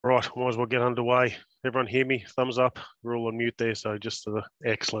right, might as well get underway. Everyone hear me? Thumbs up. We're all on mute there, so just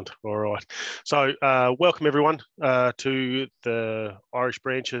excellent. All right. So welcome everyone to the Irish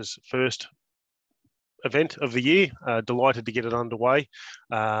Branch's first event of the year. Delighted to get it underway,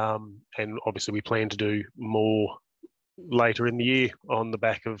 and obviously we plan to do more later in the year on the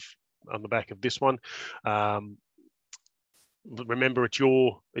back of this one. Remember, it's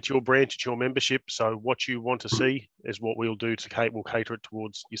your branch, it's your membership. So what you want to see is what we'll do we'll cater it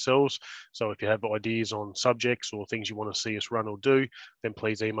towards yourselves. So if you have ideas on subjects or things you want to see us run or do, then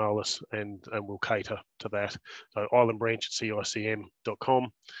please email us and we'll cater to that. So islandbranch@cicm.com.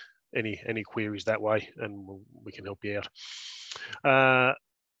 Any queries that way, and we can help you out.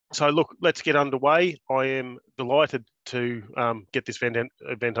 So look, let's get underway. I am delighted to get this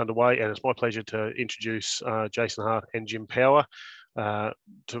event underway, and it's my pleasure to introduce Jason Hart and Jim Power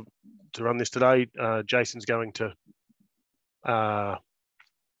to run this today. Jason's going to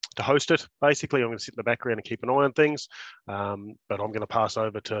host it. Basically, I'm going to sit in the background and keep an eye on things, but I'm going to pass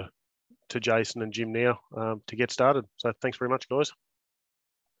over to Jason and Jim now to get started. So thanks very much, guys.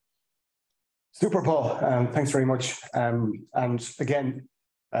 Super, Paul. Thanks very much. And again,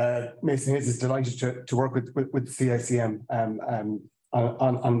 Mason Hayes is delighted to work with CICM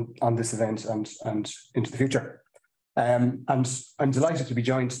on this event and into the future. And I'm delighted to be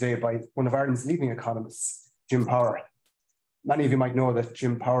joined today by one of Ireland's leading economists, Jim Power. Many of you might know that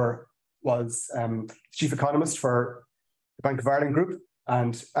Jim Power was chief economist for the Bank of Ireland Group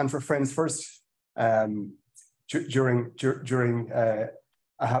and for Friends First during a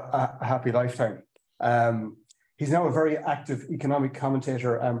happy lifetime. He's now a very active economic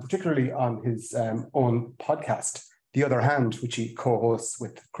commentator, particularly on his own podcast, The Other Hand, which he co-hosts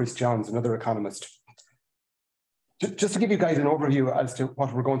with Chris Johns, another economist. Just to give you guys an overview as to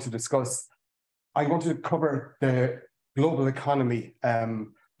what we're going to discuss, I'm going to cover the global economy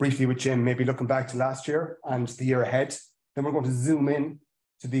briefly with Jim, maybe looking back to last year and the year ahead. Then we're going to zoom in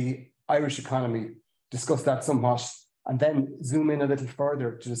to the Irish economy, discuss that somewhat, and then zoom in a little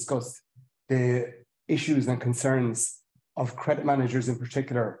further to discuss the issues and concerns of credit managers in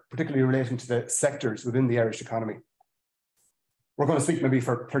particular, particularly relating to the sectors within the Irish economy. We're going to speak maybe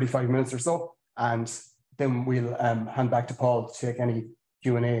for 35 minutes or so, and then we'll hand back to Paul to take any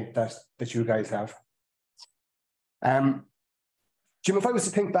Q&A that you guys have. Jim, if I was to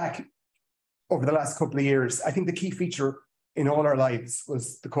think back over the last couple of years, I think the key feature in all our lives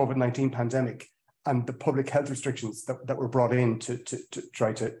was the COVID-19 pandemic and the public health restrictions that were brought in to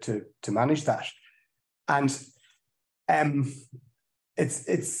try to manage that. And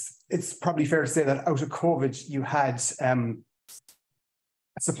it's probably fair to say that out of COVID, you had a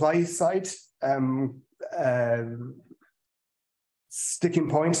supply side sticking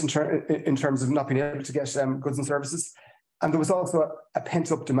point in terms of not being able to get goods and services. And there was also a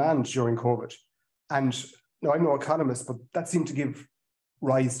pent-up demand during COVID. And now, I'm no economist, but that seemed to give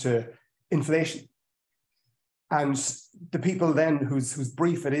rise to inflation. And the people then whose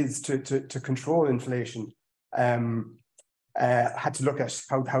brief it is to control inflation had to look at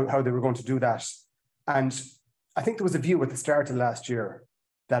how they were going to do that. And I think there was a view at the start of last year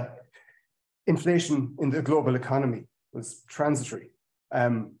that inflation in the global economy was transitory.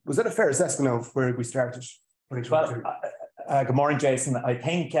 Was that a fair assessment of where we started? Well, good morning, Jason. I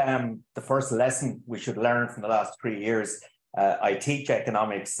think the first lesson we should learn from the last 3 years, I teach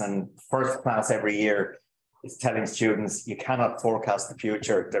economics, and first class every year is telling students you cannot forecast the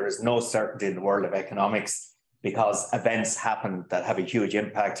future. There is no certainty in the world of economics because events happen that have a huge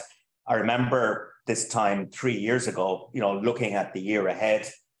impact. I remember this time 3 years ago, looking at the year ahead,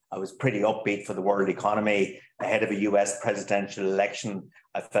 I was pretty upbeat for the world economy. Ahead of a US presidential election,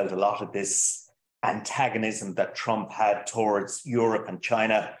 I felt a lot of this antagonism that Trump had towards Europe and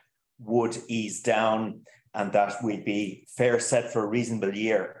China would ease down and that we'd be fair set for a reasonable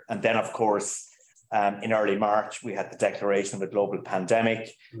year. And then, of course, in early March, we had the declaration of a global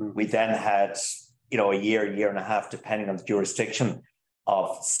pandemic. We then had, a year and a half, depending on the jurisdiction,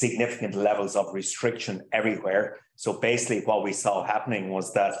 of significant levels of restriction everywhere. So basically what we saw happening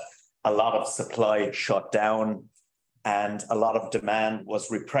was that a lot of supply shut down and a lot of demand was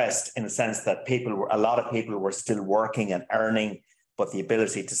repressed, in the sense that a lot of people were still working and earning, but the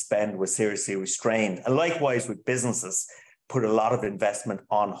ability to spend was seriously restrained. And likewise with businesses, put a lot of investment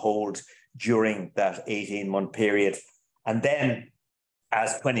on hold during that 18-month period. And then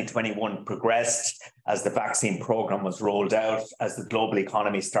as 2021 progressed, as the vaccine program was rolled out, as the global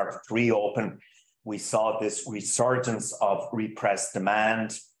economy started to reopen, we saw this resurgence of repressed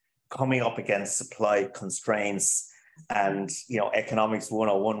demand coming up against supply constraints. And, Economics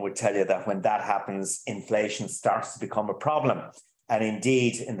 101 would tell you that when that happens, inflation starts to become a problem. And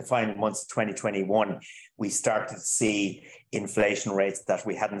indeed, in the final months of 2021, we started to see inflation rates that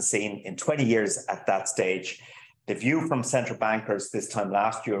we hadn't seen in 20 years at that stage. The view from central bankers this time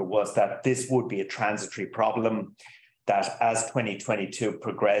last year was that this would be a transitory problem, that as 2022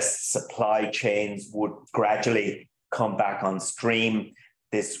 progressed, supply chains would gradually come back on stream.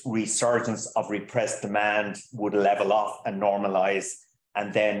 This resurgence of repressed demand would level off and normalize,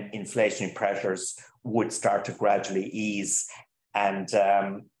 and then inflationary pressures would start to gradually ease. And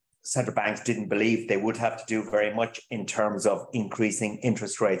central banks didn't believe they would have to do very much in terms of increasing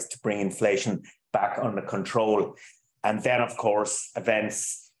interest rates to bring inflation back under control. And then, of course,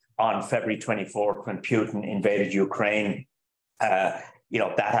 events on February 24th, when Putin invaded Ukraine, that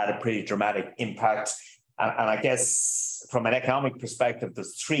had a pretty dramatic impact. And I guess from an economic perspective,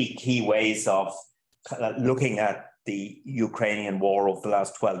 there's three key ways of looking at the Ukrainian war over the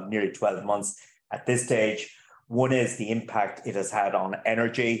last nearly 12 months at this stage. One is the impact it has had on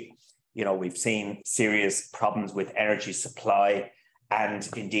energy. We've seen serious problems with energy supply and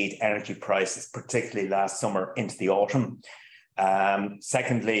indeed energy prices, particularly last summer into the autumn.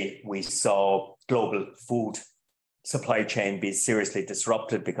 Secondly, we saw global food supply chain be seriously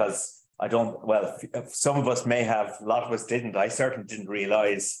disrupted because some of us may have, a lot of us didn't. I certainly didn't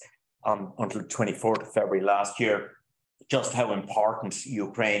realize until 24th of February last year just how important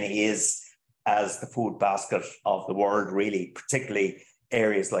Ukraine is as the food basket of the world, really, particularly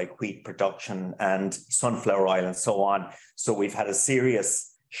areas like wheat production and sunflower oil and so on. So we've had a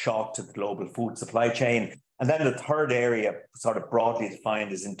serious shock to the global food supply chain. And then the third area, sort of broadly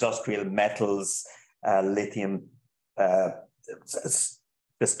defined, is industrial metals, lithium,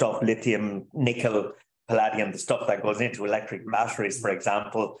 lithium, nickel, palladium, the stuff that goes into electric batteries, for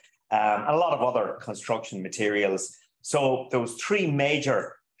example, and a lot of other construction materials. So there was three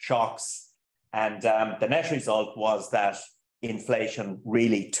major shocks, and the net result was that inflation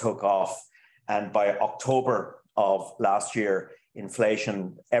really took off. And by October of last year,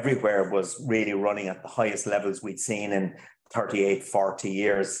 inflation everywhere was really running at the highest levels we'd seen in 38, 40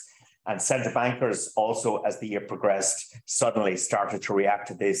 years. And central bankers also, as the year progressed, suddenly started to react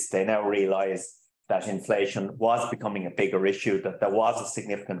to this. They now realize that inflation was becoming a bigger issue, that there was a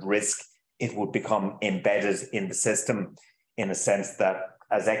significant risk it would become embedded in the system, in a sense that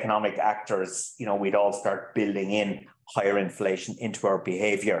as economic actors, we'd all start building in higher inflation into our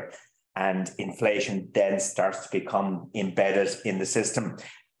behavior, and inflation then starts to become embedded in the system.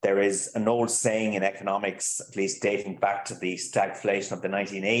 There is an old saying in economics, at least dating back to the stagflation of the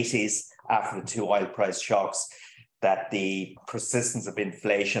 1980s, after the two oil price shocks, that the persistence of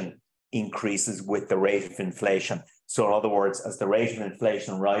inflation increases with the rate of inflation. So in other words, as the rate of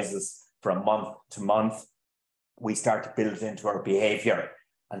inflation rises from month to month, we start to build it into our behavior,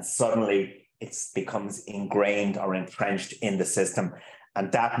 and suddenly it becomes ingrained or entrenched in the system.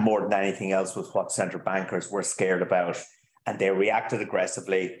 And that, more than anything else, was what central bankers were scared about. And they reacted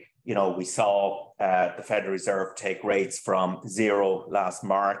aggressively. We saw the Federal Reserve take rates from 0 last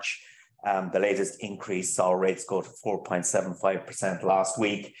March. The latest increase saw rates go to 4.75% last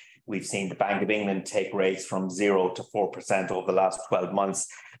week. We've seen the Bank of England take rates from 0 to 4% over the last 12 months.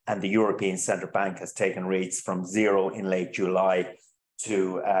 And the European Central Bank has taken rates from 0 in late July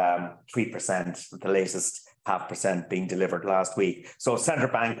to 3%, with the latest 0.5% being delivered last week. So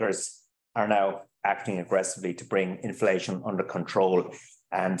central bankers are now acting aggressively to bring inflation under control.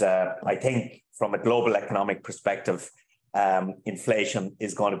 And I think from a global economic perspective, inflation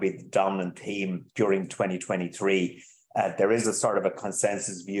is going to be the dominant theme during 2023. There is a sort of a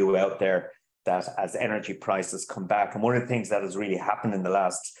consensus view out there that as energy prices come back, and one of the things that has really happened in the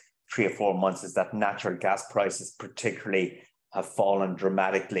last 3 or 4 months is that natural gas prices particularly have fallen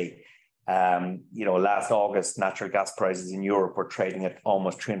dramatically. Last August, natural gas prices in Europe were trading at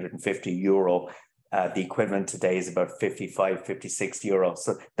almost 350 euro. The equivalent today is about 55, 56 euro.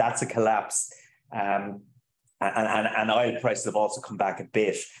 So that's a collapse. And oil prices have also come back a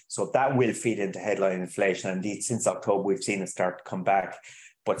bit. So that will feed into headline inflation. Indeed, since October, we've seen it start to come back.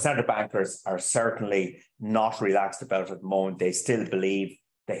 But central bankers are certainly not relaxed about it at the moment. They still believe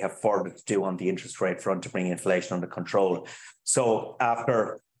they have further to do on the interest rate front to bring inflation under control. So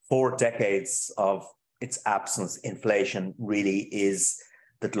after 4 decades of its absence, inflation really is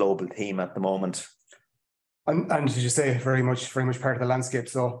the global theme at the moment. And as you say, very much part of the landscape.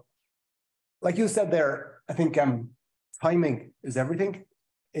 So, like you said there, I think timing is everything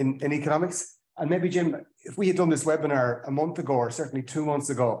in economics. And maybe, Jim, if we had done this webinar a month ago, or certainly 2 months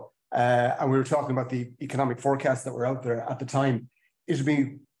ago, and we were talking about the economic forecasts that were out there at the time, it would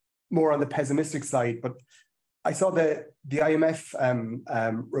be more on the pessimistic side. But I saw the IMF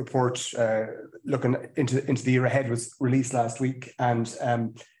report looking into the year ahead was released last week, and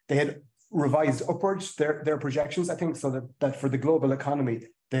they had revised upwards their projections, I think, so that for the global economy,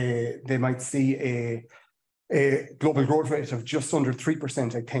 they might see a global growth rate of just under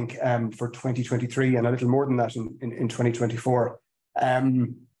 3%, I think, for 2023, and a little more than that in 2024.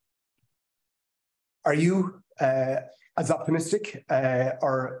 Are you as optimistic,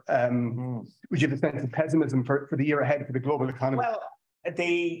 or would you have a sense of pessimism for the year ahead for the global economy? Well,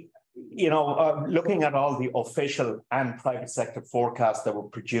 looking at all the official and private sector forecasts that were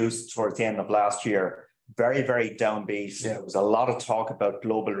produced towards the end of last year, very, very downbeat. Yeah. There was a lot of talk about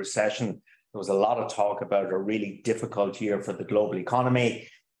global recession. There was a lot of talk about a really difficult year for the global economy.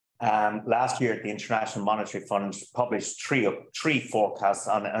 Last year, the International Monetary Fund published three forecasts.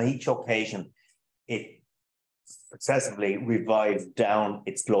 On each occasion, it successively revised down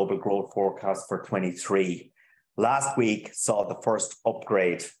its global growth forecast for 23. Last week saw the first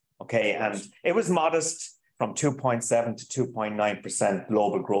upgrade, okay, and it was modest, from 2.7 to 2.9%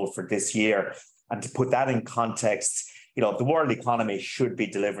 global growth for this year. And to put that in context, the world economy should be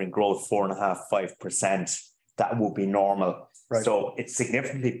delivering growth 4.5%, 5%. That would be normal. Right. So it's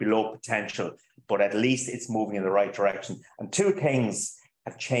significantly below potential, but at least it's moving in the right direction. And two things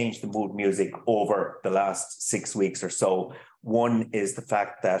have changed the mood music over the last 6 weeks or so. One is the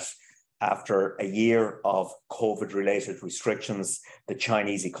fact that after a year of COVID-related restrictions, the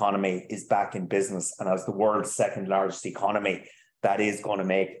Chinese economy is back in business. And as the world's second largest economy, that is going to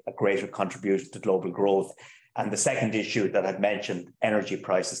make a greater contribution to global growth. And the second issue that I've mentioned, energy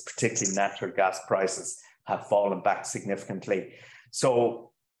prices, particularly natural gas prices, have fallen back significantly.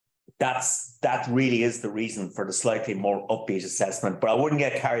 So that really is the reason for the slightly more upbeat assessment. But I wouldn't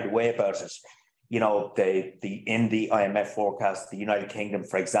get carried away about it. In the IMF forecast, the United Kingdom,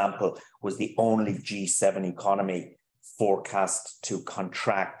 for example, was the only G7 economy forecast to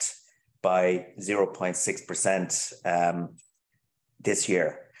contract by 0.6% this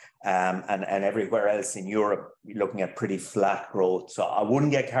year. And everywhere else in Europe, you're looking at pretty flat growth. So I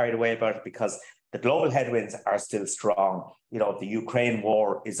wouldn't get carried away about it, because the global headwinds are still strong. The Ukraine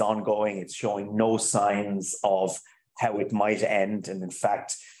war is ongoing. It's showing no signs of how it might end. And in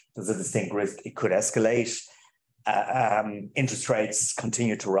fact, there's a distinct risk it could escalate. Interest rates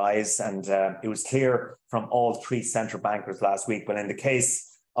continue to rise. And it was clear from all three central bankers last week, but in the case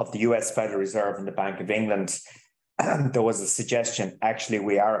of the US Federal Reserve and the Bank of England, there was a suggestion, actually,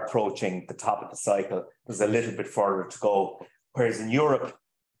 we are approaching the top of the cycle. There's a little bit further to go. Whereas in Europe,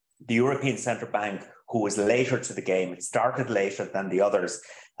 the European Central Bank, who was later to the game, it started later than the others,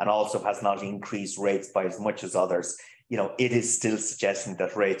 and also has not increased rates by as much as others. It is still suggesting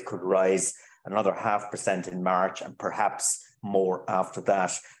that rates could rise another 0.5% in March and perhaps more after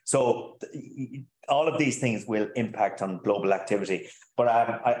that. So all of these things will impact on global activity. But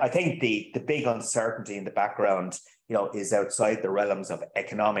I think the big uncertainty in the background, is outside the realms of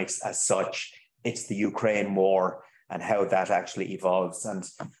economics as such. It's the Ukraine war and how that actually evolves. And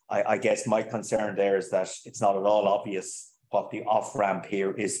I guess my concern there is that it's not at all obvious what the off-ramp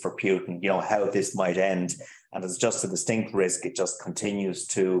here is for Putin, how this might end. And it's just a distinct risk. It just continues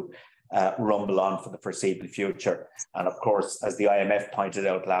to rumble on for the foreseeable future. And of course, as the IMF pointed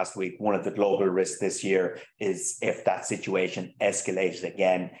out last week, one of the global risks this year is if that situation escalated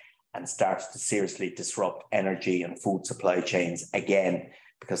again and starts to seriously disrupt energy and food supply chains again,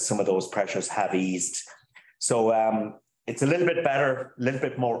 because some of those pressures have eased. So it's a little bit better, a little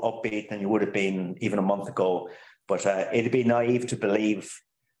bit more upbeat than you would have been even a month ago. But it'd be naive to believe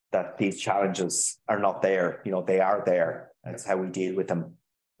that these challenges are not there. They are there. That's how we deal with them.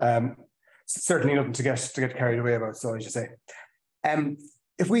 Certainly nothing to get carried away about, so as you say.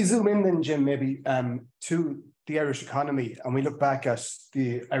 If we zoom in then, Jim, maybe to the Irish economy, and we look back at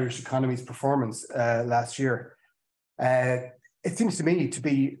the Irish economy's performance last year, it seems to me to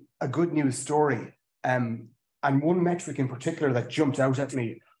be a good news story. And one metric in particular that jumped out at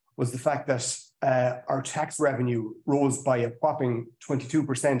me was the fact that our tax revenue rose by a whopping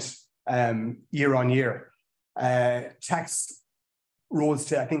 22% year on year. Tax rose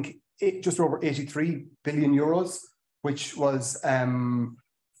to, I think, just over 83 billion euros, which was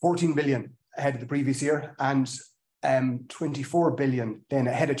 14 billion ahead of the previous year, and 24 billion then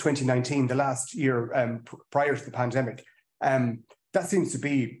ahead of 2019, the last year prior to the pandemic. That seems to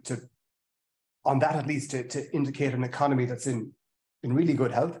be, on that at least, to indicate an economy that's in really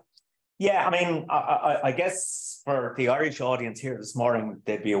good health. Yeah, I mean, I guess for the Irish audience here this morning,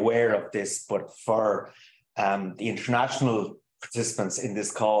 they'd be aware of this, but for the international participants in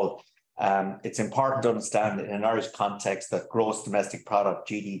this call, it's important to understand in an Irish context that gross domestic product,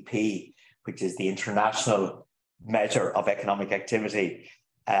 GDP, which is the international measure of economic activity.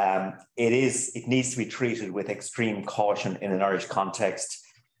 It needs to be treated with extreme caution in an Irish context.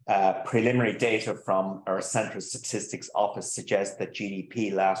 Preliminary data from our Central Statistics Office suggests that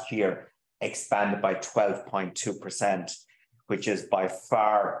GDP last year expanded by 12.2%, which is by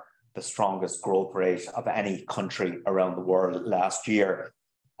far the strongest growth rate of any country around the world last year.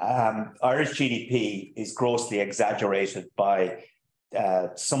 Irish GDP is grossly exaggerated by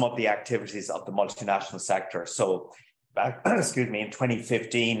some of the activities of the multinational sector. So, excuse me, in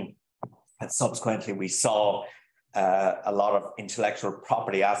 2015, and subsequently we saw a lot of intellectual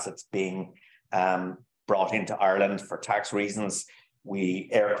property assets being brought into Ireland for tax reasons.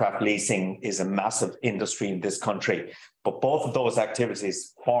 Aircraft leasing is a massive industry in this country, but both of those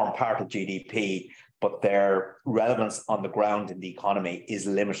activities form part of GDP, but their relevance on the ground in the economy is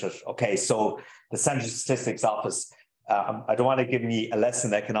limited. Okay, so the Central Statistics Office, I don't want to give me a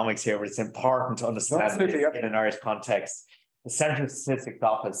lesson in economics here, but it's important to understand it in an Irish context. The Central Statistics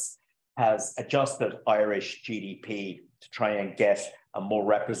Office has adjusted Irish GDP to try and get a more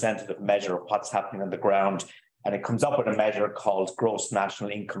representative measure of what's happening on the ground. And it comes up with a measure called Gross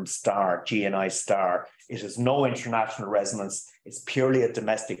National Income Star, GNI Star. It has no international resonance. It's purely a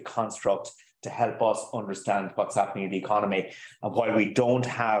domestic construct to help us understand what's happening in the economy. And while we don't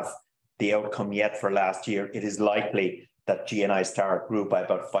have the outcome yet for last year, it is likely that GNI Star grew by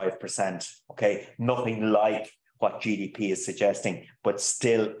about 5%. Okay, nothing like what GDP is suggesting, but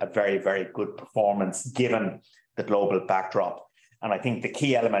still a very, very good performance given the global backdrop. And I think the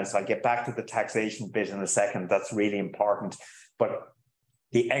key elements, I'll get back to the taxation bit in a second, that's really important. But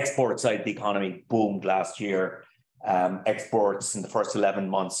the export side of the economy boomed last year. Exports in the first 11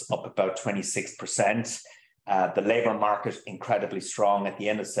 months up about 26%. The labour market incredibly strong. At the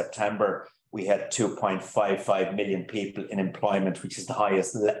end of September, we had 2.55 million people in employment, which is the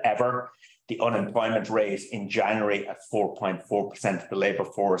highest ever. The unemployment rate in January at 4.4% of the labour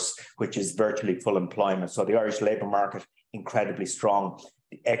force, which is virtually full employment. So the Irish labour market incredibly strong,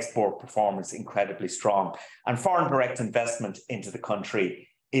 the export performance incredibly strong, and foreign direct investment into the country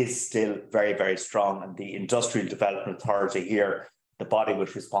is still very, very strong. And the Industrial Development Authority here, the body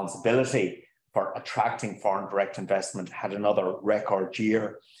with responsibility for attracting foreign direct investment, had another record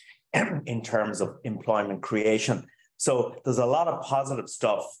year in terms of employment creation. So there's a lot of positive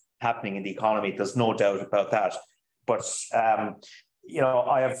stuff happening in the economy. There's no doubt about that. But I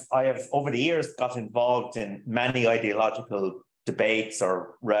have over the years got involved in many ideological debates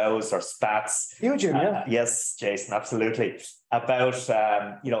or rows or spats. You, Jim, yeah. Yes, Jason, absolutely. About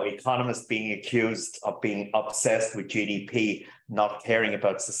economists being accused of being obsessed with GDP, not caring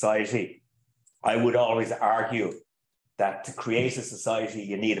about society. I would always argue that to create a society,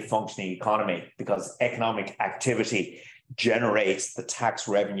 you need a functioning economy, because economic activity generates the tax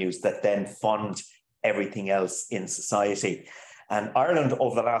revenues that then fund everything else in society. And Ireland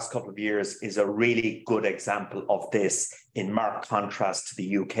over the last couple of years is a really good example of this, in marked contrast to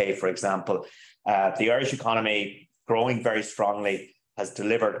the UK, for example. The Irish economy, growing very strongly, has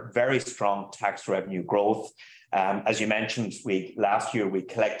delivered very strong tax revenue growth. As you mentioned, last year we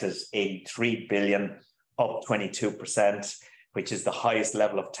collected 83 billion, up 22%, which is the highest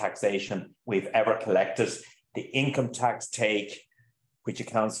level of taxation we've ever collected. The income tax take, which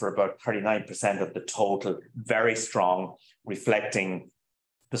accounts for about 39% of the total, very strong, reflecting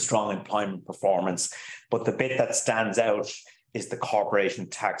the strong employment performance. But the bit that stands out is the corporation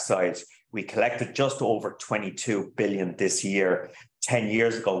tax side. We collected just over 22 billion this year. 10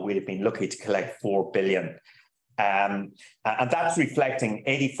 years ago, we'd have been lucky to collect 4 billion. And that's reflecting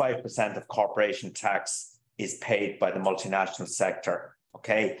 85% of corporation tax is paid by the multinational sector.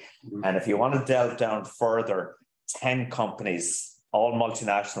 Okay. Mm-hmm. And if you want to delve down further, 10 companies, all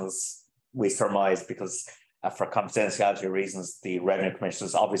multinationals, we surmise, because for confidentiality reasons, the revenue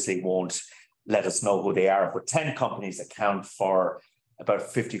commissioners obviously won't let us know who they are, but 10 companies account for about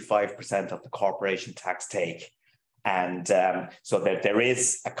 55% of the corporation tax take. And so there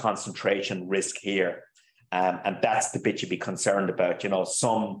is a concentration risk here. And that's the bit you'd be concerned about,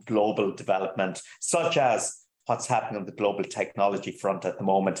 some global development, such as what's happening on the global technology front at the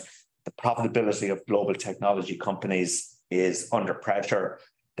moment. The profitability of global technology companies is under pressure.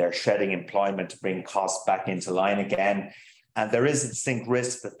 They're shedding employment to bring costs back into line again. And there is a distinct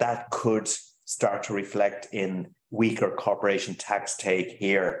risk that could start to reflect in weaker corporation tax take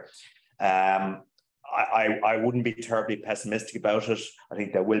here. I wouldn't be terribly pessimistic about it. I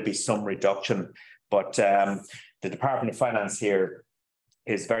think there will be some reduction, but the Department of Finance here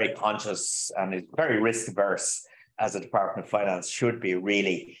is very conscious and is very risk averse, as the Department of Finance should be,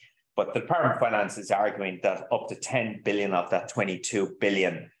 really. But the Department of Finance is arguing that up to 10 billion of that 22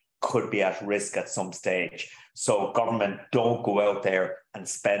 billion could be at risk at some stage. So government don't go out there and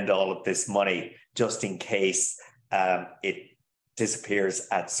spend all of this money just in case it disappears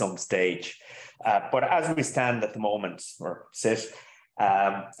at some stage. But as we stand at the moment, or sit,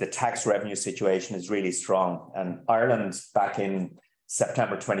 the tax revenue situation is really strong. And Ireland back in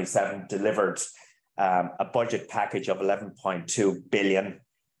September 27 delivered a budget package of 11.2 billion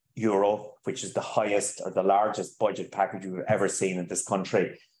euro, which is the highest or the largest budget package we've ever seen in this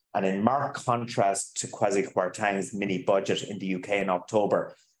country. And in marked contrast to Kwasi Kwarteng's mini budget in the UK in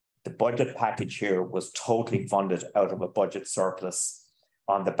October, the budget package here was totally funded out of a budget surplus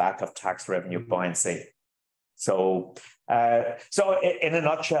on the back of tax revenue buoyancy. So in a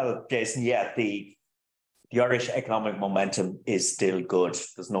nutshell, Jason, yeah, the Irish economic momentum is still good.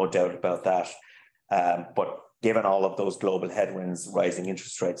 There's no doubt about that. But given all of those global headwinds, rising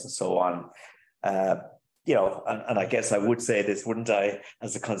interest rates and so on, you know, and I guess I would say this, wouldn't I,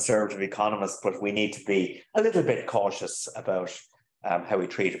 as a conservative economist, but we need to be a little bit cautious about how we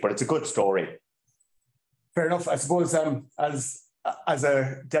treat it. But it's a good story. Fair enough. I suppose as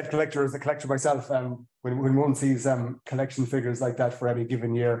a debt collector, as a collector myself, when one sees collection figures like that for any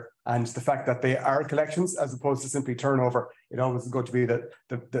given year, and the fact that they are collections as opposed to simply turnover, it always is going to be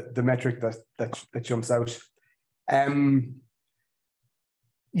the metric that jumps out.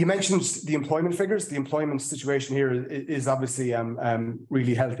 You mentioned the employment figures. The employment situation here is obviously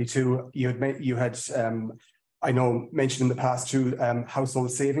really healthy too. You had I know mentioned in the past too,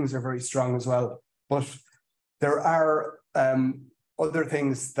 household savings are very strong as well. But there are other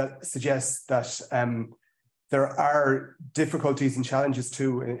things that suggest that there are difficulties and challenges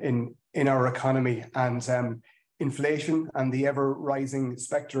too in our economy, and inflation and the ever rising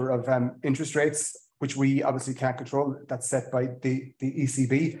spectre of interest rates, which we obviously can't control. That's set by the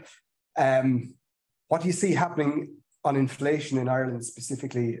ECB. What do you see happening on inflation in Ireland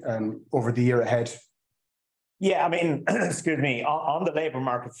specifically over the year ahead? Yeah, I mean, excuse me, on the labour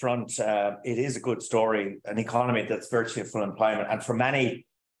market front, it is a good story, an economy that's virtually full employment. And for many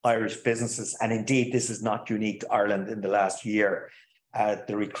Irish businesses, and indeed this is not unique to Ireland in the last year,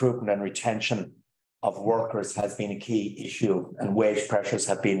 the recruitment and retention of workers has been a key issue, and wage pressures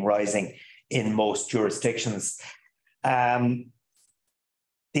have been rising in most jurisdictions. I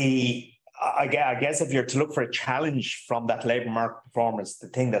guess if you're to look for a challenge from that labour market performance, the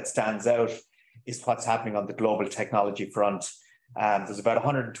thing that stands out is what's happening on the global technology front. There's about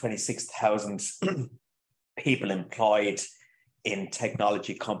 126,000 people employed in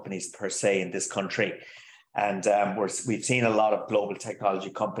technology companies per se in this country. And we've seen a lot of global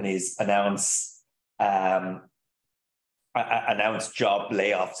technology companies announce job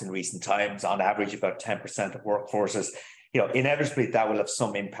layoffs in recent times, on average about 10% of workforces. You know, inevitably that will have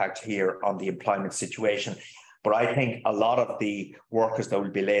some impact here on the employment situation. But I think a lot of the workers that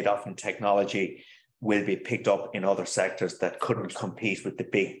will be laid off in technology will be picked up in other sectors that couldn't compete with the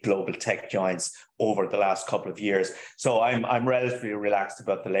big global tech giants over the last couple of years. So I'm relatively relaxed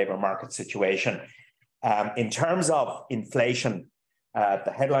about the labour market situation. In terms of inflation,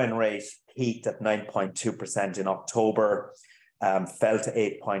 the headline rate peaked at 9.2% in October, fell to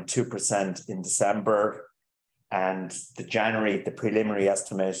 8.2% in December. And the preliminary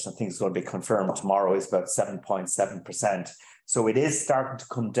estimate, I think it's going to be confirmed tomorrow, is about 7.7%. So it is starting to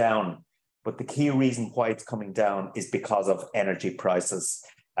come down. But the key reason why it's coming down is because of energy prices,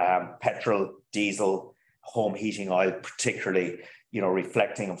 petrol, diesel, home heating oil, particularly, you know,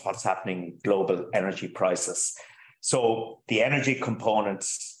 reflecting of what's happening in global energy prices. So the energy component,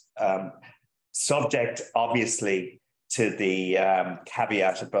 subject obviously to the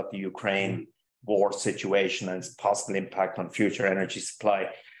caveat about the Ukraine war situation and its possible impact on future energy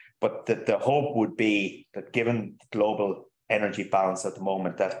supply. But the hope would be that given global energy balance at the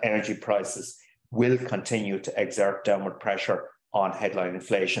moment, that energy prices will continue to exert downward pressure on headline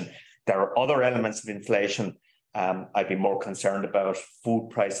inflation. There are other elements of inflation I'd be more concerned about. Food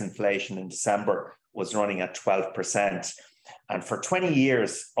price inflation in December was running at 12%. And for 20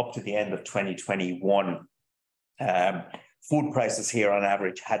 years, up to the end of 2021, food prices here on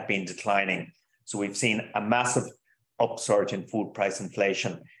average had been declining. So we've seen a massive upsurge in food price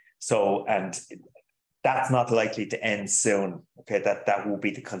inflation. So, and that's not likely to end soon. Okay, that will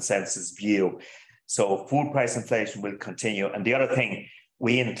be the consensus view. So food price inflation will continue. And the other thing,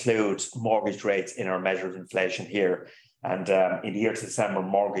 we include mortgage rates in our measure of inflation here. And in the year to December,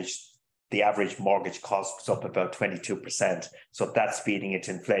 the average mortgage cost was up about 22%. So that's feeding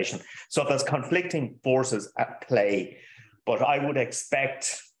into inflation. So there's conflicting forces at play. But I would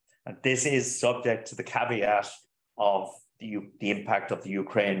expect, and this is subject to the caveat of the impact of the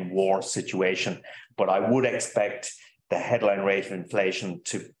Ukraine war situation, but I would expect the headline rate of inflation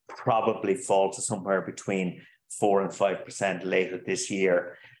to probably fall to somewhere between 4 and 5% later this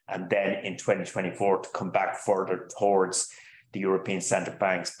year, and then in 2024 to come back further towards the European Central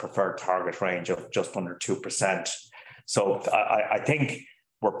Bank's preferred target range of just under 2%. So I think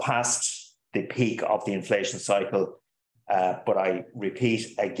we're past the peak of the inflation cycle, but I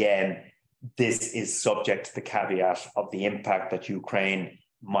repeat again, this is subject to the caveat of the impact that Ukraine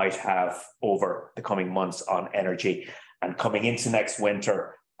might have over the coming months on energy. And coming into next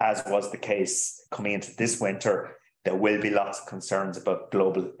winter, as was the case coming into this winter, there will be lots of concerns about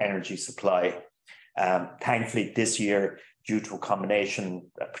global energy supply. Thankfully, this year, due to a combination,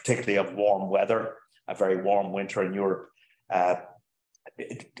 particularly of warm weather, a very warm winter in Europe,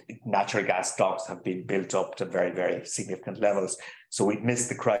 natural gas stocks have been built up to very, very significant levels. So we've missed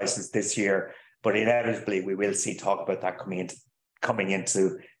the crisis this year, but inevitably we will see talk about that coming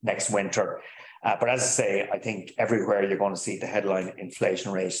into next winter. But as I say, I think everywhere you're going to see the headline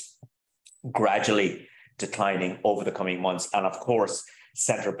inflation rate gradually declining over the coming months. And of course,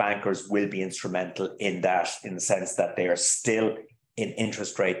 central bankers will be instrumental in that, in the sense that they are still in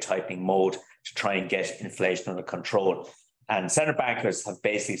interest rate tightening mode to try and get inflation under control. And central bankers have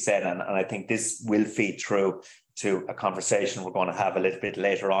basically said, and I think this will feed through to a conversation we're going to have a little bit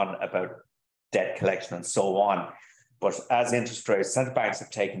later on about debt collection and so on. But as interest rates, central banks have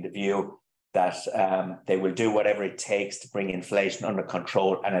taken the view that they will do whatever it takes to bring inflation under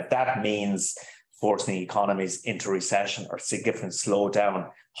control. And if that means forcing economies into recession or significant slowdown,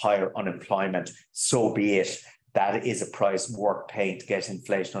 higher unemployment, so be it. That is a price worth paying to get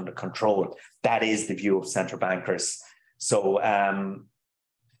inflation under control. That is the view of central bankers. So,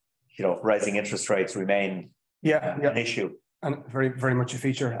 rising interest rates remain an issue. And very, very much a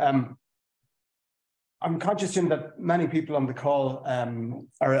feature. I'm conscious, Jim, that many people on the call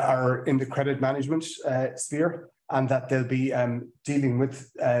are in the credit management sphere, and that they'll be dealing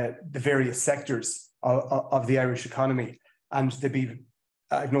with the various sectors of the Irish economy. And they'll be,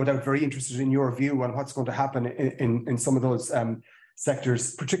 I've no doubt, very interested in your view on what's going to happen in some of those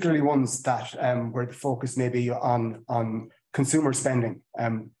sectors, particularly ones that where the focus may be on consumer spending.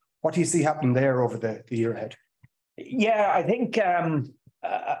 What do you see happening there over the year ahead? Yeah, I think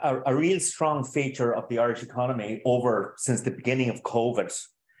a real strong feature of the Irish economy since the beginning of COVID,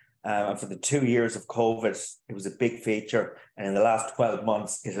 and for the 2 years of COVID, it was a big feature. And in the last 12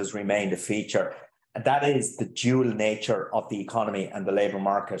 months, it has remained a feature. And that is the dual nature of the economy and the labour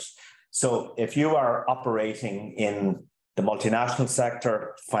market. So if you are operating in the multinational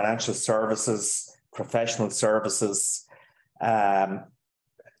sector, financial services, professional services, and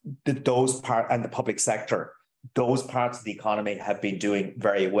the public sector, those parts of the economy have been doing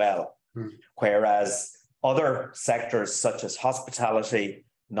very well. Whereas other sectors such as hospitality,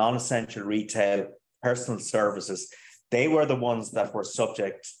 non-essential retail, personal services, they were the ones that were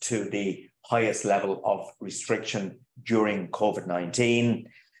subject to the highest level of restriction during COVID-19.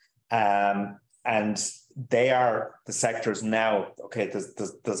 And they are the sectors now, okay,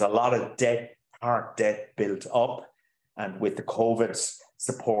 there's a lot of hard debt built up. And with the COVID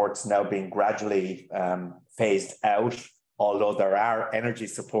supports now being gradually phased out, although there are energy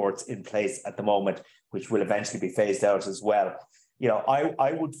supports in place at the moment, which will eventually be phased out as well.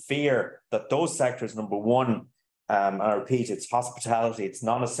 I would fear that those sectors, number one, and I repeat, it's hospitality, it's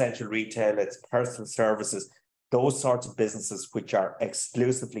non-essential retail, it's personal services, those sorts of businesses which are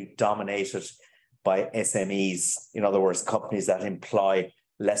exclusively dominated by SMEs, in other words, companies that employ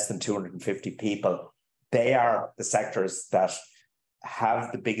less than 250 people. They are the sectors that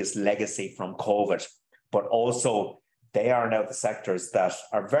have the biggest legacy from COVID, but also they are now the sectors that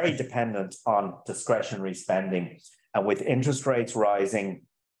are very dependent on discretionary spending. And with interest rates rising,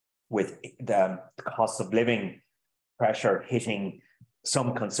 with the cost of living pressure hitting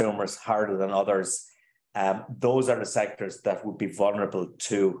some consumers harder than others, those are the sectors that would be vulnerable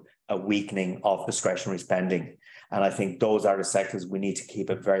to a weakening of discretionary spending. And I think those are the sectors we need to keep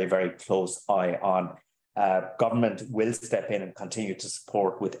a very, very close eye on. Government will step in and continue to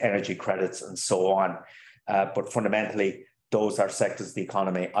support with energy credits and so on. But fundamentally, those are sectors of the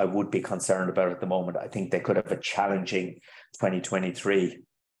economy I would be concerned about at the moment. I think they could have a challenging 2023.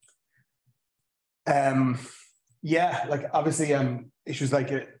 Obviously issues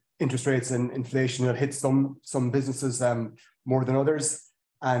like interest rates and inflation will hit some businesses more than others.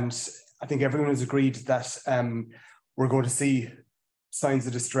 And I think everyone has agreed that we're going to see signs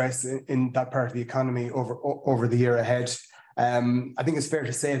of distress in that part of the economy over the year ahead. I think it's fair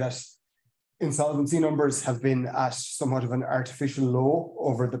to say that insolvency numbers have been at somewhat of an artificial low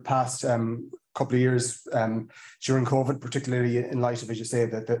over the past couple of years during COVID, particularly in light of, as you say,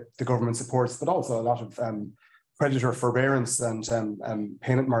 the government supports, but also a lot of creditor forbearance and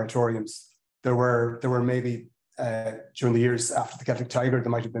payment moratoriums, there were maybe during the years after the Celtic Tiger,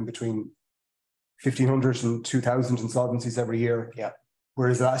 there might have been between 1,500 and 2,000 insolvencies every year. Yeah.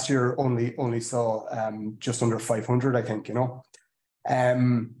 Whereas last year only saw just under 500, I think,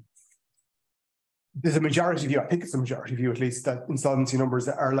 There's a majority view, I think it's a majority view at least, that insolvency numbers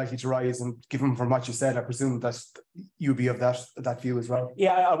are likely to rise. And given from what you said, I presume that you'd be of that view as well.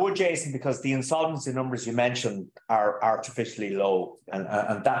 Yeah, I would, Jason, because the insolvency numbers you mentioned are artificially low. And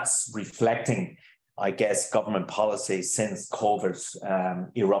that's reflecting, I guess, government policy since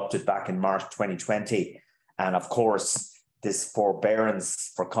COVID erupted back in March 2020. And of course, this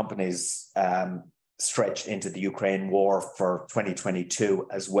forbearance for companies stretched into the Ukraine war for 2022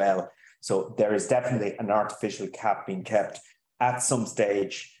 as well. So there is definitely an artificial cap being kept. At some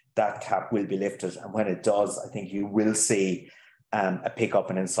stage, that cap will be lifted. And when it does, I think you will see a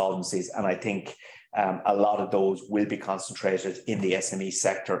pickup in insolvencies. And I think a lot of those will be concentrated in the SME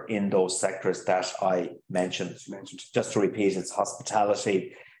sector, in those sectors that I mentioned. Just to repeat, it's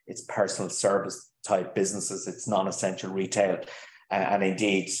hospitality, it's personal service type businesses, it's non-essential retail. And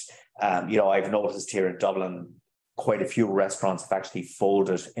indeed, I've noticed here in Dublin, quite a few restaurants have actually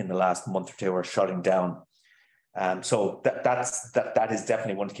folded in the last month or two or shutting down. So that is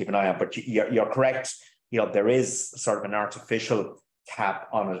definitely one to keep an eye on. But you're correct. There is sort of an artificial cap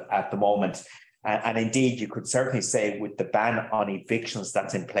on it at the moment. And indeed, you could certainly say with the ban on evictions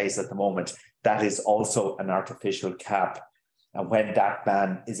that's in place at the moment, that is also an artificial cap. And when that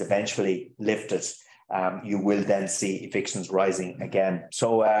ban is eventually lifted, you will then see evictions rising again.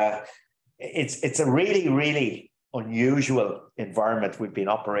 So it's a really, really unusual environment we've been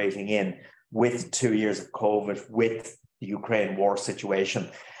operating in with 2 years of COVID, with the Ukraine war situation,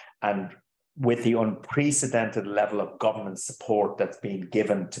 and with the unprecedented level of government support that's being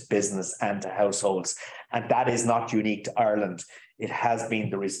given to business and to households. And that is not unique to Ireland. It has been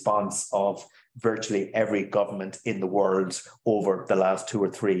the response of virtually every government in the world over the last 2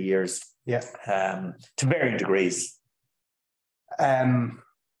 or 3 years, to varying degrees.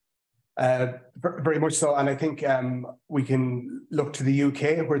 Very much so. And I think we can look to the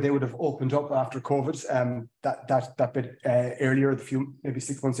UK, where they would have opened up after COVID that bit earlier, maybe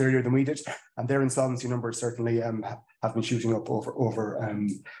 6 months earlier than we did. And their insolvency numbers certainly have been shooting up over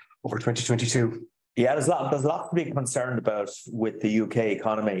 2022. Yeah, there's a lot to be concerned about with the UK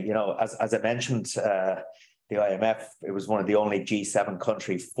economy. As I mentioned, the IMF, it was one of the only G7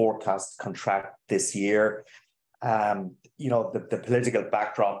 countries forecast contract this year. The political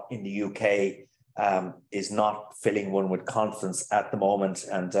backdrop in the UK is not filling one with confidence at the moment.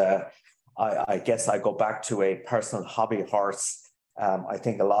 And I guess I go back to a personal hobby horse. I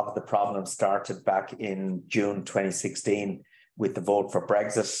think a lot of the problems started back in June 2016 with the vote for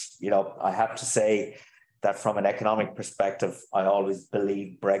Brexit. I have to say that from an economic perspective, I always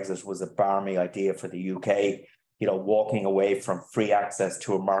believed Brexit was a balmy idea for the UK. Walking away from free access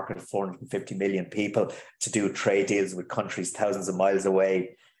to a market of 450 million people to do trade deals with countries thousands of miles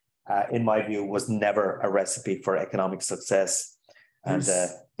away, in my view, was never a recipe for economic success. And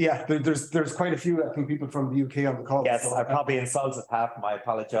there's quite a few, I think, people from the UK on the call. Yes, so, I probably insulted half of them. I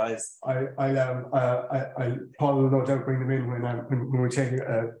apologise. Paul will no doubt bring them in when we take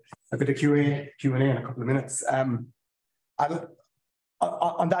a bit of Q&A in a couple of minutes.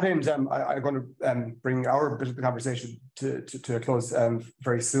 On that end, I'm going to bring our bit of the conversation to a close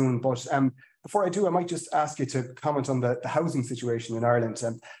very soon. But before I do, I might just ask you to comment on the housing situation in Ireland.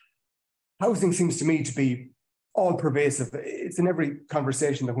 Housing seems to me to be all pervasive. It's in every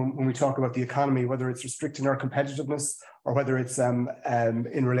conversation that when we talk about the economy, whether it's restricting our competitiveness or whether it's in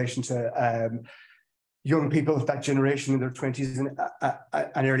relation to young people, that generation in their 20s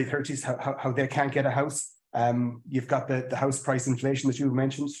and early 30s, how they can't get a house. You've got the house price inflation that you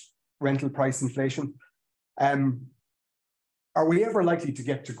mentioned, rental price inflation. Are we ever likely to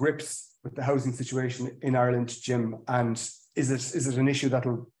get to grips with the housing situation in Ireland, Jim? And is it an issue that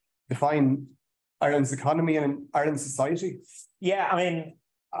will define Ireland's economy and Ireland's society? Yeah, I mean,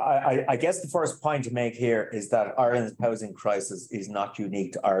 I guess the first point to make here is that Ireland's housing crisis is not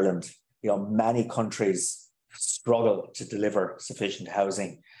unique to Ireland. Many countries struggle to deliver sufficient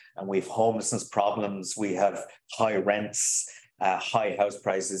housing. And we have homelessness problems, we have high rents, high house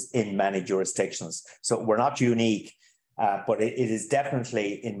prices in many jurisdictions. So we're not unique, but it is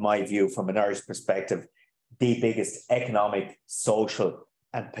definitely, in my view, from an Irish perspective, the biggest economic, social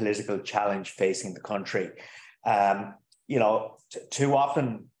and political challenge facing the country. Too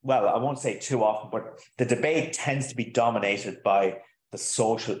often, well, I won't say too often, but the debate tends to be dominated by the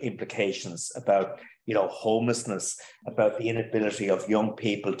social implications about homelessness, about the inability of young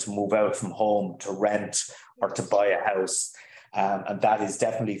people to move out from home, to rent or to buy a house. And that is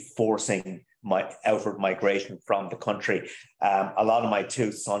definitely forcing my outward migration from the country. A lot of my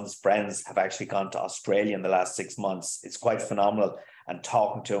two sons' friends have actually gone to Australia in the last 6 months. It's quite phenomenal. And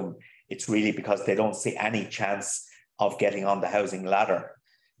talking to them, it's really because they don't see any chance of getting on the housing ladder.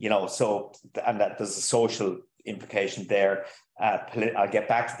 So, and that there's a social implication there. I'll get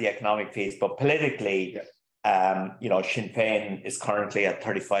back to the economic piece, but politically, Sinn Féin is currently at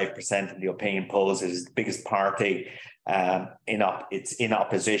 35% in the opinion polls. It is the biggest party. It's in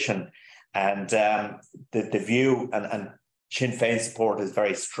opposition, and the view and Sinn Féin support is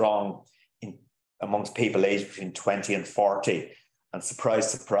very strong amongst people aged between 20 and 40. And surprise,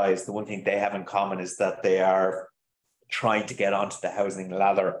 surprise, the one thing they have in common is that they are trying to get onto the housing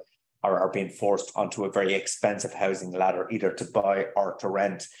ladder, or are being forced onto a very expensive housing ladder, either to buy or to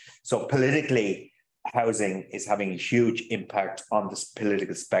rent. So politically, housing is having a huge impact on this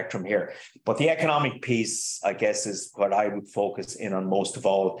political spectrum here. But the economic piece, I guess, is what I would focus in on most of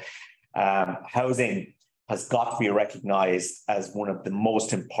all. Housing has got to be recognised as one of the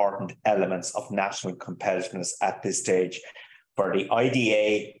most important elements of national competitiveness at this stage. For the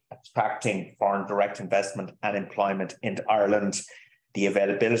IDA attracting foreign direct investment and employment into Ireland, the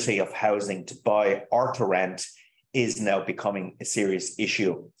availability of housing to buy or to rent is now becoming a serious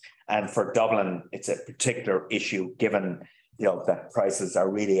issue. And for Dublin, it's a particular issue given that prices are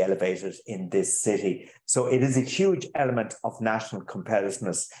really elevated in this city. So it is a huge element of national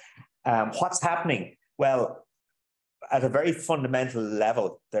competitiveness. What's happening? Well, at a very fundamental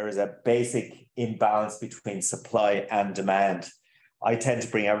level, there is a basic imbalance between supply and demand. I tend to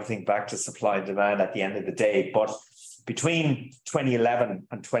bring everything back to supply and demand at the end of the day, but between 2011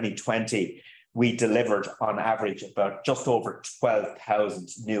 and 2020, we delivered on average about just over 12,000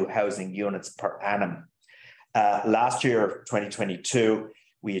 new housing units per annum. Last year, 2022,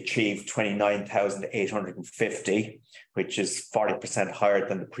 we achieved 29,850, which is 40% higher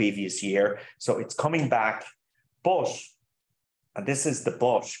than the previous year. So it's coming back, but, and this is the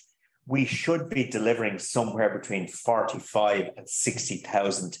but, we should be delivering somewhere between 45 and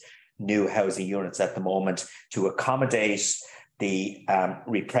 60,000 new housing units at the moment to accommodate the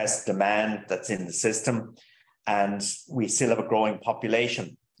repressed demand that's in the system. And we still have a growing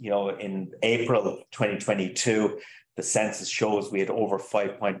population. In April 2022, the census shows we had over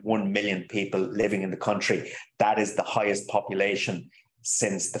 5.1 million people living in the country. That is the highest population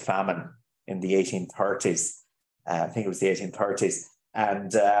since the famine in the 1830s. I think it was the 1830s.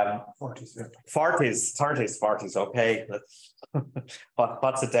 And 40s, okay.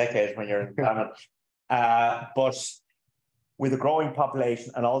 What's a decade when you're in famine? But with a growing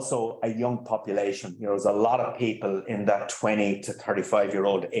population and also a young population, there's a lot of people in that 20 to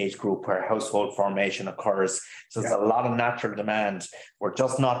 35-year-old age group where household formation occurs. So there's a lot of natural demand. We're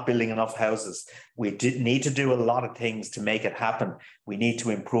just not building enough houses. We need to do a lot of things to make it happen. We need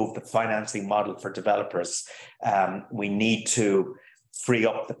to improve the financing model for developers. We need to free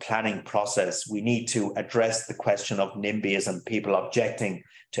up the planning process. We need to address the question of NIMBYism, people objecting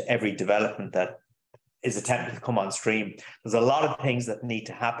to every development that is attempted to come on stream. There's a lot of things that need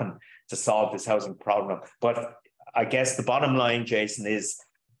to happen to solve this housing problem. But I guess the bottom line, Jason, is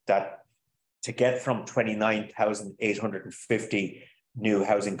that to get from 29,850 new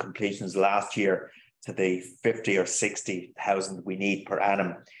housing completions last year to the 50 or 60,000 we need per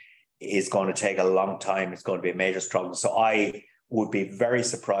annum is going to take a long time. It's going to be a major struggle. So I would be very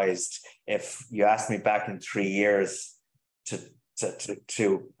surprised if you asked me back in 3 years to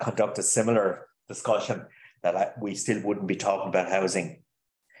conduct a similar discussion that we still wouldn't be talking about housing.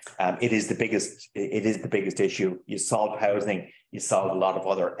 It is the biggest issue. You solve housing, you solve a lot of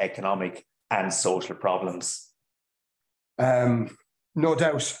other economic and social problems. No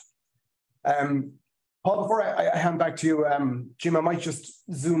doubt. Paul, before I hand back to you, Jim, I might just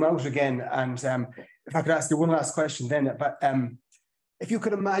zoom out again, and if I could ask you one last question then, but if you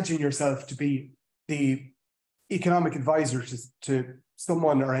could imagine yourself to be the economic advisor to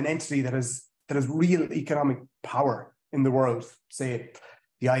someone or an entity that has real economic power in the world, say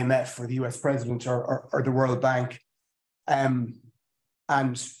the IMF or the US president or the World Bank, and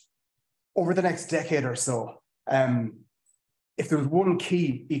over the next decade or so, if there was one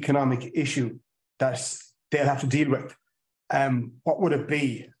key economic issue that they'll have to deal with, what would it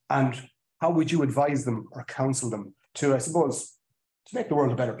be? And how would you advise them or counsel them to, I suppose, to make the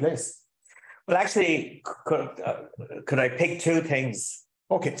world a better place? Well, actually, could I pick two things?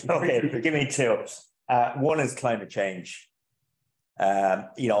 Okay, give me two. One is climate change.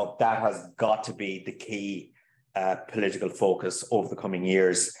 That has got to be the key political focus over the coming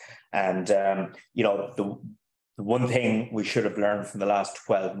years. And, the one thing we should have learned from the last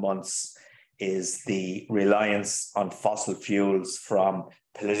 12 months is the reliance on fossil fuels from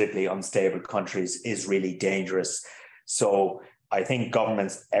politically unstable countries is really dangerous. So I think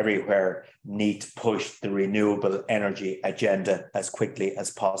governments everywhere need to push the renewable energy agenda as quickly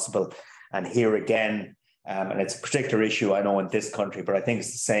as possible. And here again, and it's a particular issue I know in this country, but I think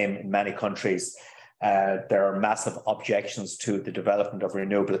it's the same in many countries, there are massive objections to the development of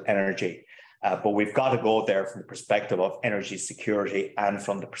renewable energy. But we've got to go there from the perspective of energy security and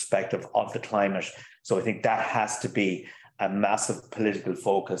from the perspective of the climate. So I think that has to be a massive political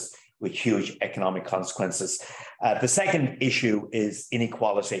focus with huge economic consequences. The second issue is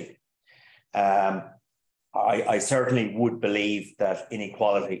inequality. I certainly would believe that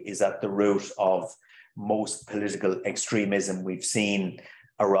inequality is at the root of most political extremism we've seen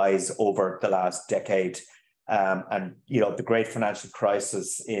arise over the last decade. The great financial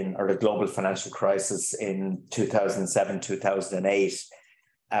crisis or the global financial crisis in 2007, 2008,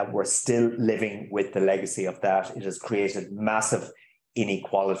 we're still living with the legacy of that. It has created massive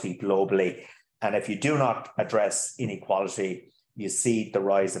inequality globally. And if you do not address inequality, you see the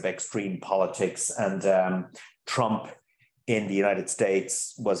rise of extreme politics. And Trump in the United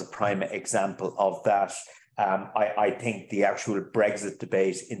States was a prime example of that. I think the actual Brexit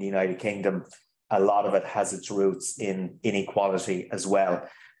debate in the United Kingdom, a lot of it has its roots in inequality as well.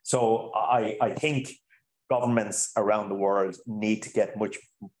 So I think governments around the world need to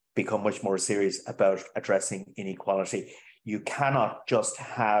become much more serious about addressing inequality. You cannot just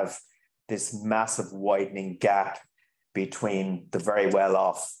have this massive widening gap between the very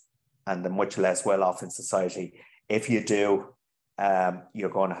well-off and the much less well-off in society. If you do, you're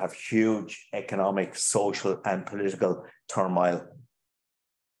going to have huge economic, social, and political turmoil.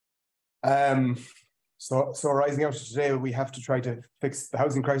 So rising out today, we have to try to fix the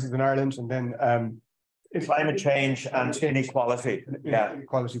housing crisis in Ireland, and then climate change and inequality.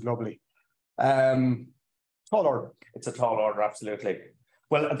 Inequality globally. Tall order. It's a tall order, absolutely.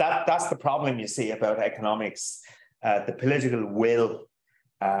 Well, that's the problem you see about economics. The political will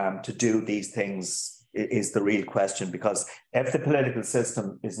to do these things is the real question, because if the political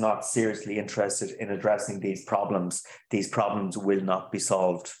system is not seriously interested in addressing these problems will not be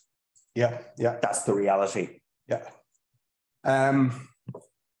solved. Yeah. That's the reality. Yeah.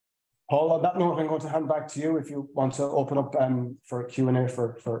 Paul, on that note, I'm going to hand back to you if you want to open up for Q&A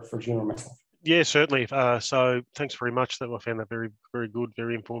for Jim or myself. Yeah, certainly. So thanks very much. I found that very, very good,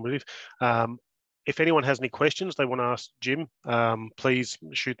 very informative. If anyone has any questions they want to ask Jim, please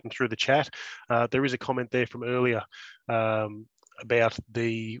shoot them through the chat. There is a comment there from earlier about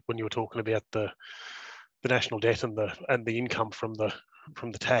when you were talking about the national debt and the income from the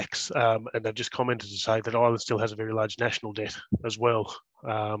tax, and they've just commented to say that Ireland still has a very large national debt as well,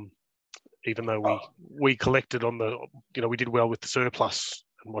 even though we collected on we did well with the surplus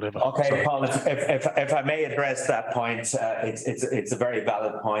and whatever. Okay, so, Paul, if I may address that point, it's a very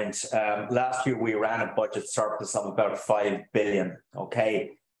valid point. Last year we ran a budget surplus of about 5 billion,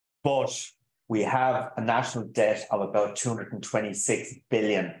 okay? But we have a national debt of about 226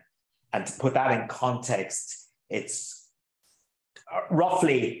 billion. And to put that in context, it's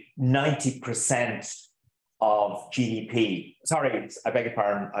roughly 90% of GDP. Sorry, I beg your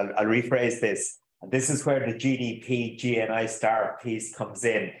pardon, I'll rephrase this. This is where the GDP GNI star piece comes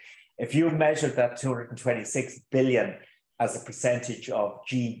in. If you measure that 226 billion as a percentage of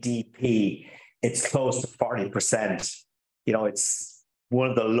GDP, it's close to 40%. It's one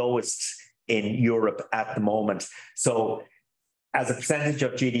of the lowest in Europe at the moment. So as a percentage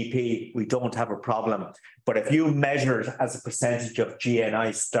of GDP, we don't have a problem. But if you measure it as a percentage of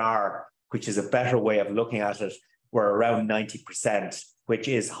GNI star, which is a better way of looking at it, we're around 90%, which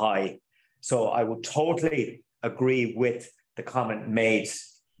is high. So I would totally agree with the comment made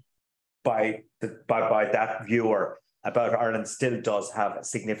by that viewer about Ireland still does have a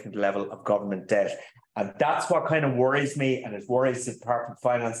significant level of government debt. And that's what kind of worries me, and it worries the Department of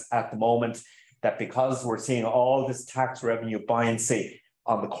Finance at the moment, that because we're seeing all this tax revenue buoyancy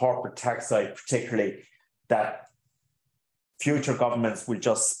on the corporate tax side particularly, that future governments will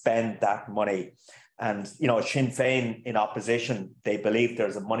just spend that money. And, Sinn Féin in opposition, they believe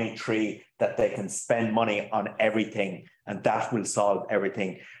there's a money tree that they can spend money on everything and that will solve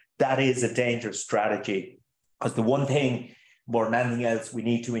everything. That is a dangerous strategy, because the one thing more than anything else we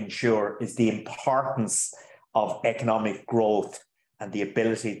need to ensure is the importance of economic growth and the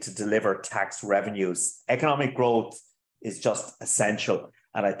ability to deliver tax revenues. Economic growth is just essential.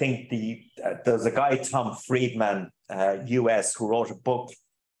 And I think there's a guy, Tom Friedman, US, who wrote a book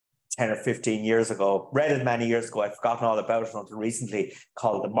 10 or 15 years ago, read it many years ago. I'd forgotten all about it until recently,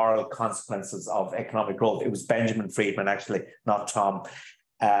 called The Moral Consequences of Economic Growth. It was Benjamin Friedman, actually, not Tom.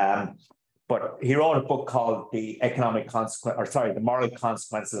 But he wrote a book called The Moral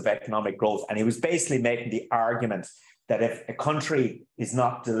Consequences of Economic Growth. And he was basically making the argument that if a country is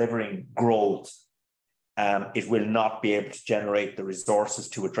not delivering growth, it will not be able to generate the resources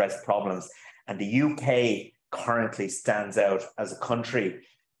to address problems. And the UK currently stands out as a country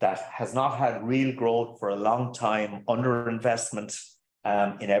that has not had real growth for a long time, underinvestment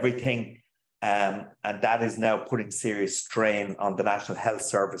in everything. And that is now putting serious strain on the National Health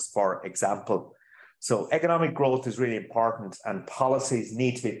Service, for example. So economic growth is really important, and policies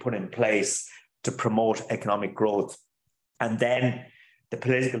need to be put in place to promote economic growth. And then the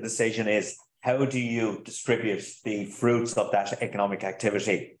political decision is, how do you distribute the fruits of that economic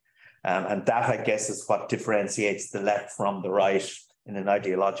activity? And that, I guess, is what differentiates the left from the right in an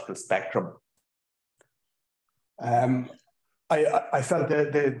ideological spectrum. I felt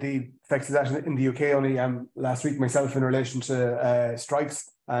the effects of that in the UK only last week myself in relation to strikes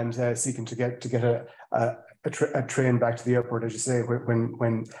and seeking to get a train back to the airport, as you say,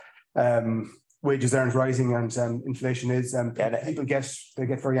 when wages aren't rising and inflation is. People get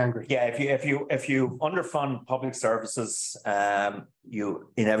very angry. Yeah, if you underfund public services,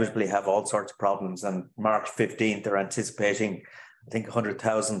 you inevitably have all sorts of problems. And March 15th, they're anticipating, I think,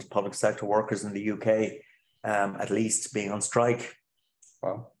 100,000 public sector workers in the UK. At least being on strike.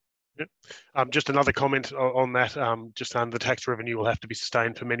 Wow. Yeah. Just another comment on that. Just the tax revenue will have to be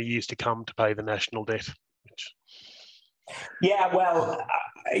sustained for many years to come to pay the national debt. Yeah, well,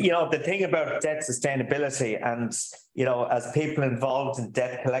 the thing about debt sustainability, and as people involved in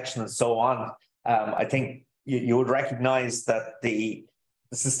debt collection and so on, I think you would recognise that the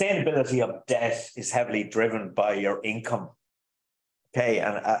sustainability of debt is heavily driven by your income. Okay,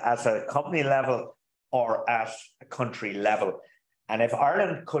 and at a company level or at a country level. And if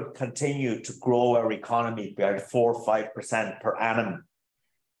Ireland could continue to grow our economy by 4 or 5% per annum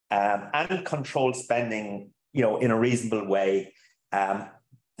and control spending, in a reasonable way,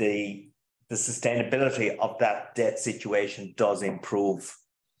 the sustainability of that debt situation does improve.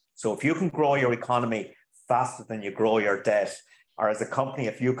 So if you can grow your economy faster than you grow your debt, or as a company,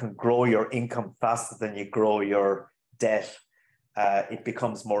 if you can grow your income faster than you grow your debt, it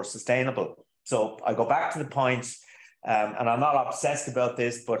becomes more sustainable. So I go back to the point, and I'm not obsessed about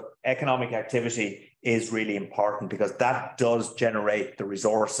this, but economic activity is really important because that does generate the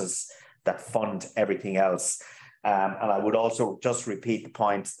resources that fund everything else. And I would also just repeat the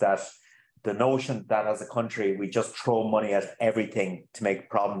point that the notion that as a country we just throw money at everything to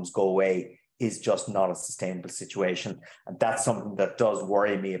make problems go away is just not a sustainable situation. And that's something that does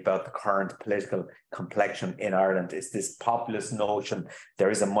worry me about the current political complexion in Ireland, is this populist notion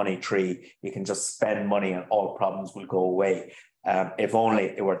there is a money tree, you can just spend money and all problems will go away. If only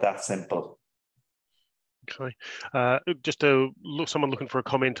it were that simple. Okay. Just someone looking for a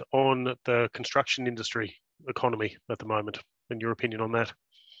comment on the construction industry economy at the moment and your opinion on that.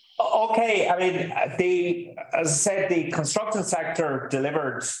 Okay, I mean, as I said, the construction sector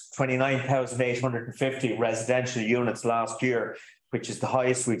delivered 29,850 residential units last year, which is the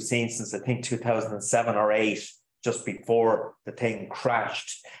highest we've seen since I think 2007 or 8, just before the thing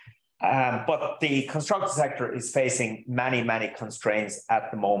crashed. But the construction sector is facing many, many constraints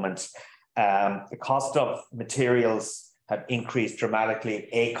at the moment. The cost of materials have increased dramatically.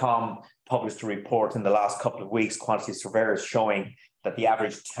 AECOM published a report in the last couple of weeks, quantity surveyors, showing that the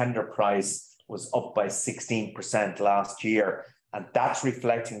average tender price was up by 16% last year. And that's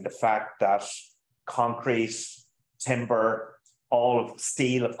reflecting the fact that concrete, timber, all of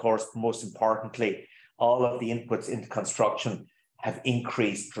steel, of course, most importantly, all of the inputs into construction have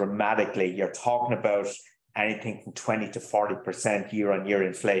increased dramatically. You're talking about anything from 20 to 40% year-on-year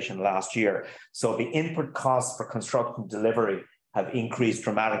inflation last year. So the input costs for construction delivery have increased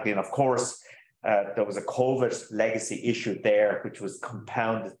dramatically. And of course, there was a COVID legacy issue there, which was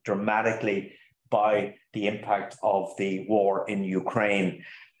compounded dramatically by the impact of the war in Ukraine.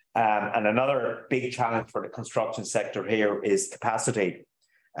 And another big challenge for the construction sector here is capacity.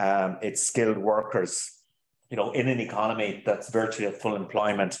 It's skilled workers. In an economy that's virtually at full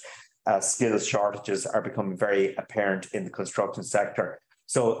employment, skills shortages are becoming very apparent in the construction sector.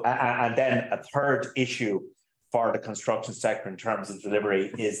 So, and then a third issue for the construction sector in terms of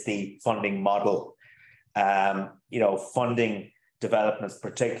delivery is the funding model. Funding developments,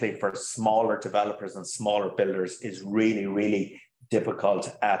 particularly for smaller developers and smaller builders, is really, really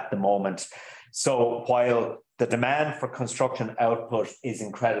difficult at the moment. So while the demand for construction output is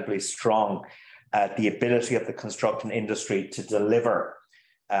incredibly strong, the ability of the construction industry to deliver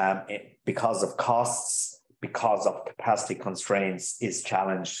because of costs, because of capacity constraints, is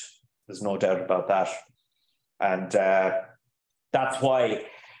challenged. There's no doubt about that. And that's why,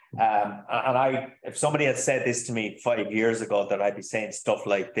 if somebody had said this to me 5 years ago, that I'd be saying stuff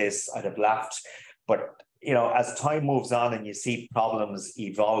like this, I'd have laughed. But, you know, as time moves on and you see problems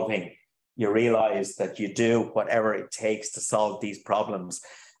evolving, you realize that you do whatever it takes to solve these problems.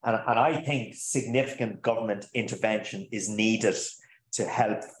 And I think significant government intervention is needed to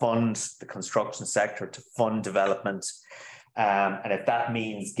help fund the construction sector, to fund development. And if that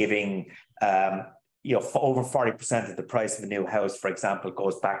means giving, you know, over 40% of the price of a new house, for example,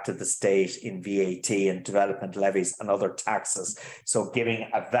 goes back to the state in VAT and development levies and other taxes. So giving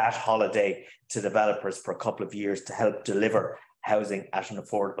a VAT holiday to developers for a couple of years to help deliver housing at an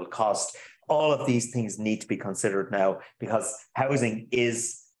affordable cost. All of these things need to be considered now, because housing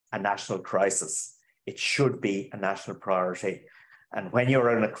is a national crisis. It should be a national priority. And when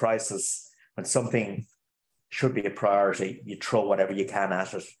you're in a crisis, when something should be a priority, you throw whatever you can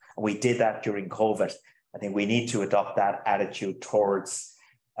at it. And we did that during COVID. I think we need to adopt that attitude towards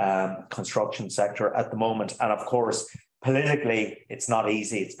construction sector at the moment. And of course, politically, it's not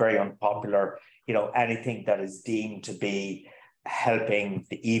easy. It's very unpopular. You know, anything that is deemed to be helping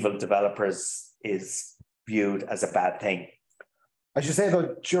the evil developers is viewed as a bad thing. I should say,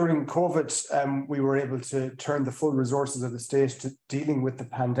 though, during COVID, we were able to turn the full resources of the state to dealing with the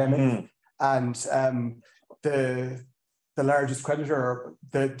pandemic. And the largest creditor,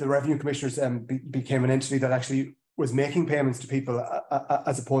 the revenue commissioners, became an entity that actually was making payments to people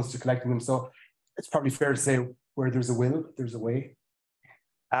as opposed to collecting them. So it's probably fair to say, where there's a will, there's a way.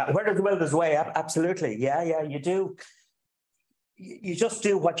 Where there's a will, there's a way. Absolutely. Yeah, you do. You just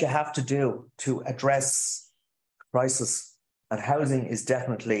do what you have to do to address crisis. And housing is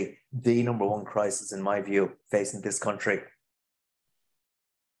definitely the number one crisis, in my view, facing this country.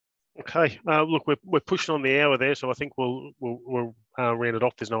 Okay, look, we're pushing on the hour there, so I think we'll round it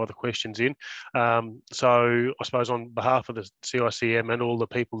off. There's no other questions in. So I suppose on behalf of the CICM and all the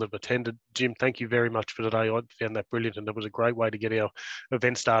people that have attended, Jim, thank you very much for today. I found that brilliant, and it was a great way to get our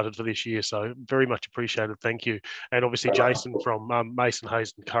event started for this year. So very much appreciated. Thank you, and obviously Jason from Mason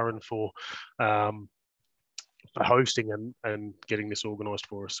Hayes and Curran for hosting and getting this organised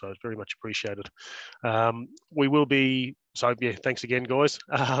for us. So it's very much appreciated. We will be, so yeah, thanks again, guys.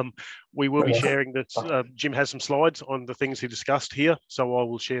 We will be sharing this. Jim has some slides on the things he discussed here, so I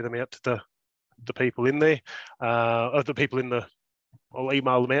will share them out to the people in there, I'll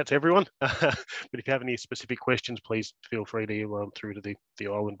email them out to everyone. But if you have any specific questions, please feel free to email them through to the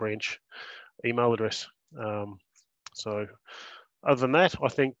Island Branch email address. So other than that, I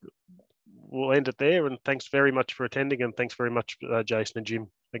think we'll end it there, and thanks very much for attending, and thanks very much, Jason and Jim,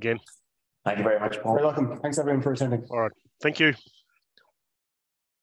 again. Thank you very much, Paul. You're welcome. Thanks everyone for attending. All right. Thank you.